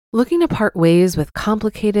Looking to part ways with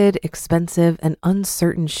complicated, expensive, and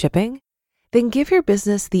uncertain shipping? Then give your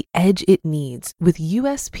business the edge it needs with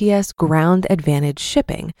USPS Ground Advantage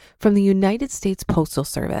shipping from the United States Postal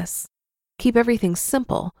Service. Keep everything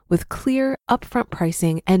simple with clear, upfront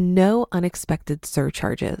pricing and no unexpected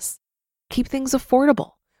surcharges. Keep things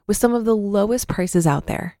affordable with some of the lowest prices out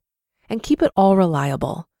there. And keep it all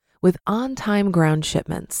reliable with on-time ground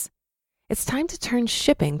shipments. It's time to turn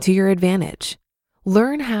shipping to your advantage.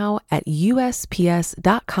 Learn how at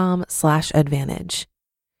USPS.com/advantage.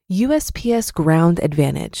 USPS Ground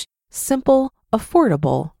Advantage. Simple,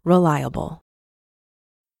 affordable, reliable.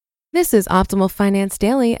 This is Optimal Finance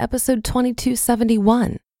Daily, episode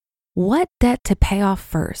 2271. What debt to pay off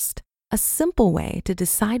first? A simple way to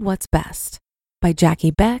decide what's best. By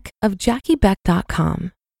Jackie Beck of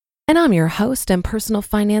JackieBeck.com. And I'm your host and personal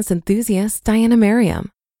finance enthusiast, Diana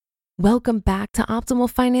Merriam. Welcome back to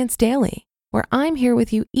Optimal Finance Daily, where I'm here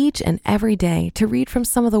with you each and every day to read from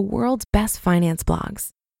some of the world's best finance blogs.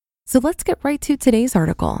 So let's get right to today's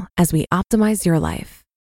article as we optimize your life.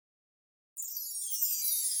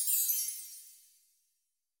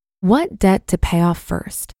 What debt to pay off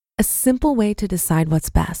first? A simple way to decide what's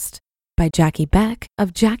best. By Jackie Beck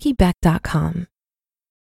of JackieBeck.com.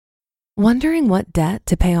 Wondering what debt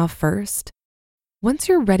to pay off first? Once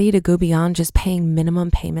you're ready to go beyond just paying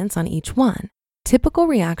minimum payments on each one, typical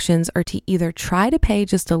reactions are to either try to pay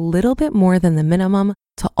just a little bit more than the minimum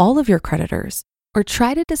to all of your creditors, or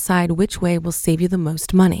try to decide which way will save you the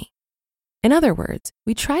most money. In other words,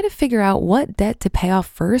 we try to figure out what debt to pay off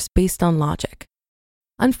first based on logic.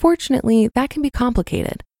 Unfortunately, that can be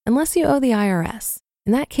complicated unless you owe the IRS.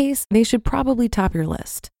 In that case, they should probably top your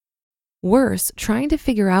list. Worse, trying to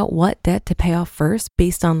figure out what debt to pay off first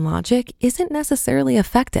based on logic isn't necessarily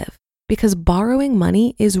effective because borrowing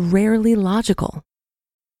money is rarely logical.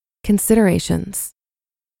 Considerations.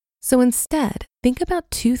 So instead, think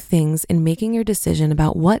about two things in making your decision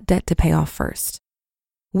about what debt to pay off first.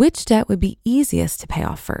 Which debt would be easiest to pay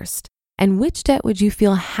off first? And which debt would you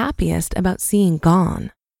feel happiest about seeing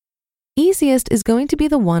gone? Easiest is going to be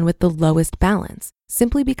the one with the lowest balance,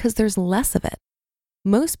 simply because there's less of it.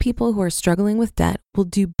 Most people who are struggling with debt will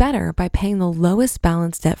do better by paying the lowest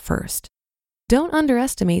balance debt first. Don't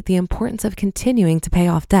underestimate the importance of continuing to pay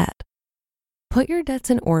off debt. Put your debts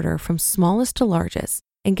in order from smallest to largest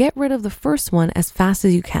and get rid of the first one as fast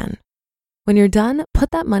as you can. When you're done, put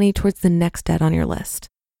that money towards the next debt on your list.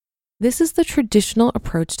 This is the traditional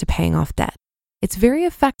approach to paying off debt. It's very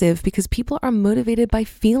effective because people are motivated by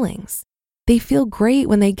feelings. They feel great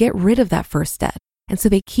when they get rid of that first debt, and so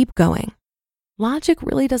they keep going. Logic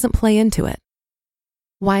really doesn't play into it.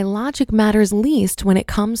 Why logic matters least when it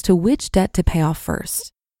comes to which debt to pay off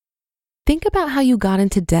first. Think about how you got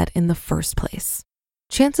into debt in the first place.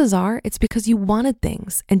 Chances are it's because you wanted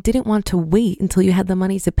things and didn't want to wait until you had the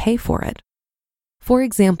money to pay for it. For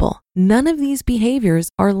example, none of these behaviors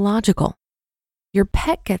are logical. Your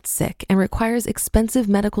pet gets sick and requires expensive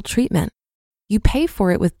medical treatment. You pay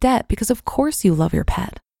for it with debt because of course you love your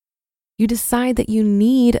pet. You decide that you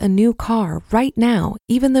need a new car right now,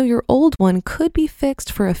 even though your old one could be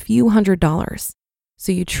fixed for a few $100s.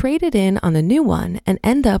 So you trade it in on the new one and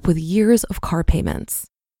end up with years of car payments.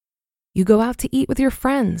 You go out to eat with your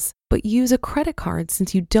friends, but use a credit card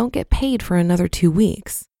since you don't get paid for another 2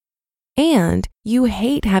 weeks. And you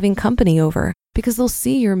hate having company over because they'll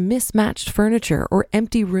see your mismatched furniture or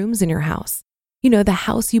empty rooms in your house. You know, the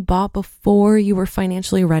house you bought before you were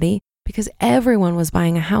financially ready because everyone was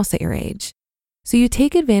buying a house at your age. So you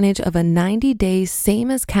take advantage of a 90-day same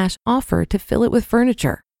as cash offer to fill it with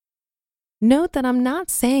furniture. Note that I'm not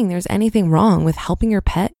saying there's anything wrong with helping your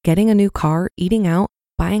pet, getting a new car, eating out,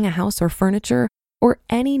 buying a house or furniture, or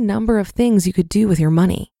any number of things you could do with your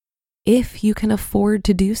money, if you can afford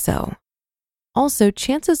to do so. Also,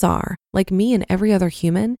 chances are, like me and every other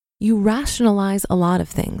human, you rationalize a lot of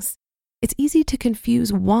things. It's easy to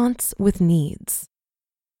confuse wants with needs.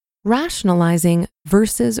 Rationalizing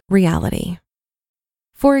versus reality.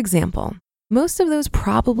 For example, most of those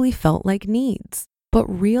probably felt like needs, but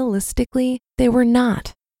realistically, they were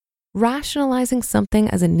not. Rationalizing something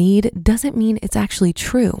as a need doesn't mean it's actually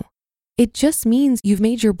true. It just means you've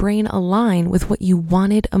made your brain align with what you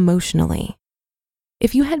wanted emotionally.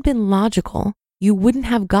 If you had been logical, you wouldn't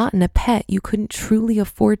have gotten a pet you couldn't truly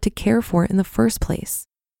afford to care for in the first place.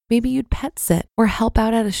 Maybe you'd pet sit or help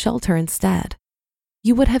out at a shelter instead.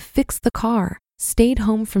 You would have fixed the car, stayed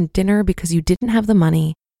home from dinner because you didn't have the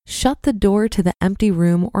money, shut the door to the empty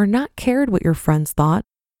room or not cared what your friends thought,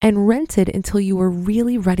 and rented until you were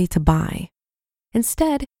really ready to buy.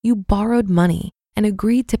 Instead, you borrowed money and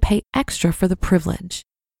agreed to pay extra for the privilege.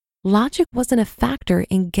 Logic wasn't a factor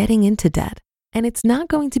in getting into debt, and it's not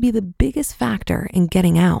going to be the biggest factor in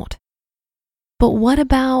getting out. But what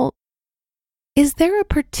about, is there a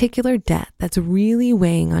particular debt that's really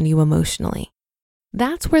weighing on you emotionally?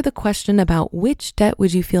 That's where the question about which debt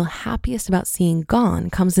would you feel happiest about seeing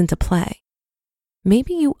gone comes into play.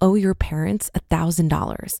 Maybe you owe your parents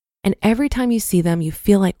 $1,000, and every time you see them, you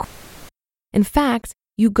feel like, in fact,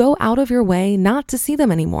 you go out of your way not to see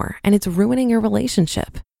them anymore, and it's ruining your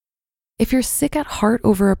relationship. If you're sick at heart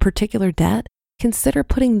over a particular debt, consider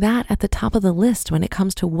putting that at the top of the list when it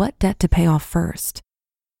comes to what debt to pay off first.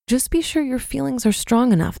 Just be sure your feelings are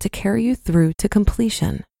strong enough to carry you through to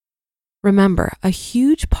completion. Remember, a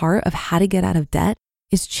huge part of how to get out of debt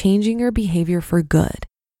is changing your behavior for good.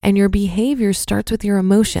 And your behavior starts with your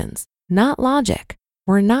emotions, not logic.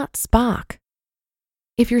 We're not Spock.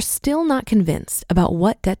 If you're still not convinced about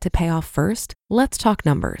what debt to pay off first, let's talk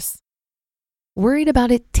numbers. Worried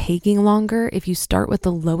about it taking longer if you start with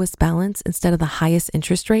the lowest balance instead of the highest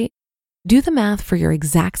interest rate? Do the math for your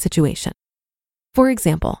exact situation. For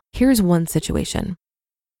example, here's one situation.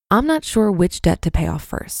 I'm not sure which debt to pay off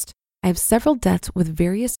first. I have several debts with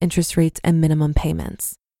various interest rates and minimum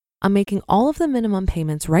payments. I'm making all of the minimum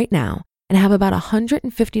payments right now and have about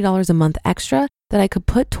 $150 a month extra that I could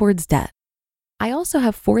put towards debt. I also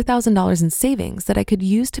have $4,000 in savings that I could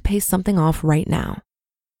use to pay something off right now.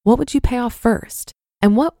 What would you pay off first?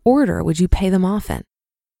 And what order would you pay them off in?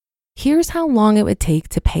 Here's how long it would take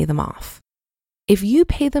to pay them off. If you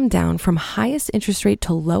pay them down from highest interest rate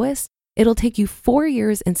to lowest, it'll take you 4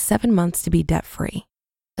 years and 7 months to be debt-free.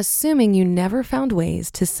 Assuming you never found ways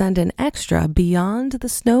to send an extra beyond the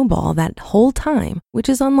snowball that whole time, which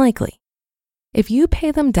is unlikely. If you pay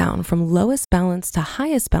them down from lowest balance to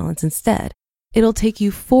highest balance instead, it'll take you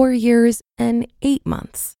 4 years and 8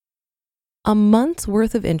 months. A month's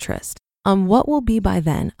worth of interest on what will be by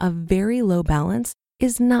then a very low balance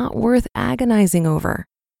is not worth agonizing over.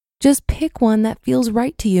 Just pick one that feels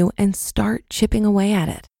right to you and start chipping away at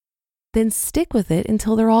it. Then stick with it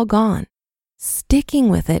until they're all gone. Sticking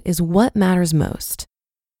with it is what matters most,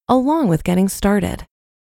 along with getting started.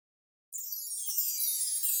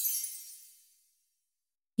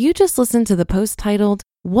 You just listened to the post titled,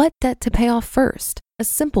 What Debt to Pay Off First? A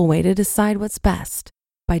Simple Way to Decide What's Best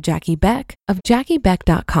by Jackie Beck of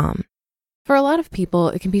JackieBeck.com. For a lot of people,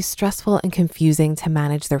 it can be stressful and confusing to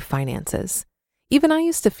manage their finances. Even I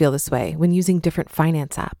used to feel this way when using different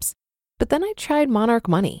finance apps. But then I tried Monarch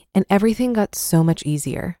Money and everything got so much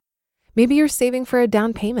easier. Maybe you're saving for a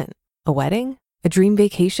down payment, a wedding, a dream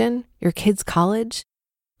vacation, your kids' college.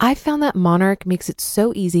 I found that Monarch makes it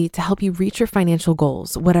so easy to help you reach your financial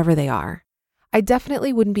goals, whatever they are. I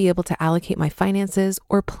definitely wouldn't be able to allocate my finances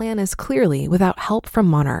or plan as clearly without help from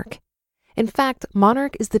Monarch. In fact,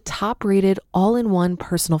 Monarch is the top-rated all-in-one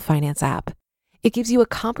personal finance app. It gives you a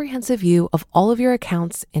comprehensive view of all of your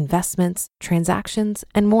accounts, investments, transactions,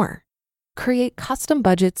 and more. Create custom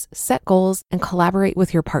budgets, set goals, and collaborate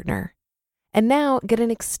with your partner. And now get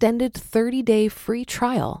an extended 30-day free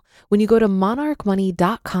trial when you go to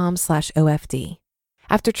monarchmoney.com/OFD.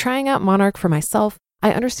 After trying out Monarch for myself,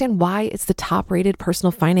 I understand why it's the top-rated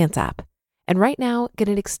personal finance app. And right now, get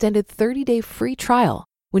an extended 30-day free trial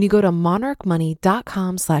when you go to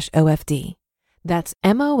monarchmoney.com/OFD. That's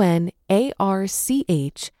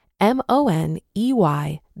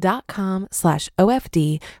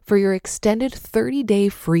monarchmoney.com/OFD for your extended 30-day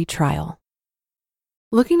free trial.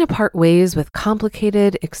 Looking to part ways with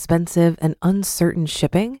complicated, expensive, and uncertain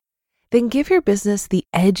shipping? Then give your business the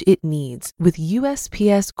edge it needs with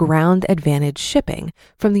USPS Ground Advantage shipping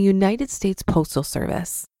from the United States Postal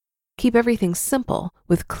Service. Keep everything simple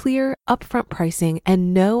with clear, upfront pricing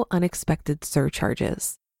and no unexpected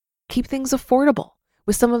surcharges. Keep things affordable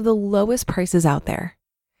with some of the lowest prices out there.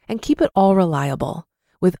 And keep it all reliable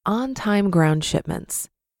with on-time ground shipments.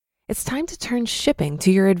 It's time to turn shipping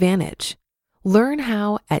to your advantage. Learn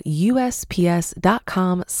how at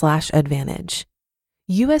USPS.com/advantage.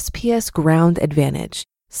 USPS Ground Advantage.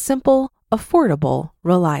 Simple, affordable,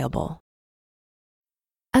 reliable.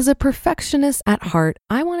 As a perfectionist at heart,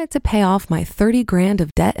 I wanted to pay off my 30 grand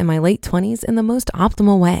of debt in my late 20s in the most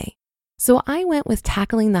optimal way. So I went with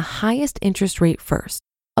tackling the highest interest rate first,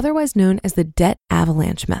 otherwise known as the debt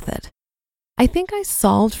avalanche method. I think I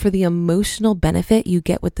solved for the emotional benefit you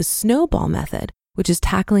get with the snowball method, which is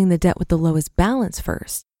tackling the debt with the lowest balance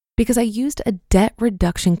first, because I used a debt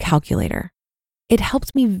reduction calculator. It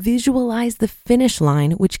helped me visualize the finish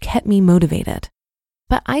line, which kept me motivated.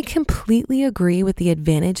 But I completely agree with the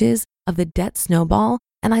advantages of the debt snowball,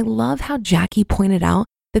 and I love how Jackie pointed out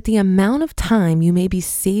that the amount of time you may be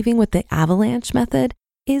saving with the avalanche method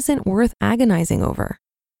isn't worth agonizing over.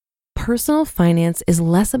 Personal finance is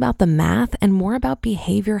less about the math and more about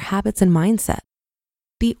behavior, habits, and mindset.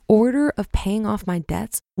 The order of paying off my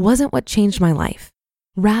debts wasn't what changed my life.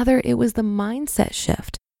 Rather, it was the mindset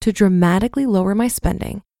shift to dramatically lower my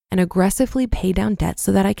spending and aggressively pay down debt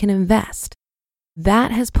so that I can invest.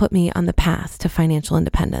 That has put me on the path to financial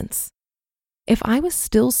independence. If I was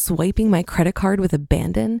still swiping my credit card with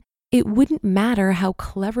abandon, it wouldn't matter how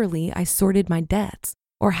cleverly I sorted my debts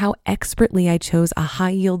or how expertly I chose a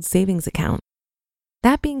high-yield savings account.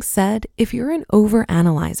 That being said, if you're an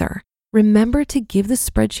overanalyzer, remember to give the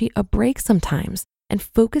spreadsheet a break sometimes and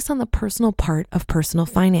focus on the personal part of personal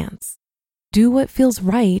finance. Do what feels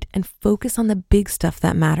right and focus on the big stuff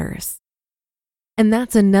that matters. And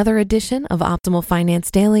that's another edition of Optimal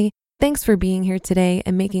Finance Daily. Thanks for being here today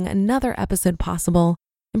and making another episode possible.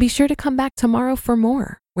 And be sure to come back tomorrow for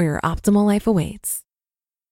more, where your optimal life awaits.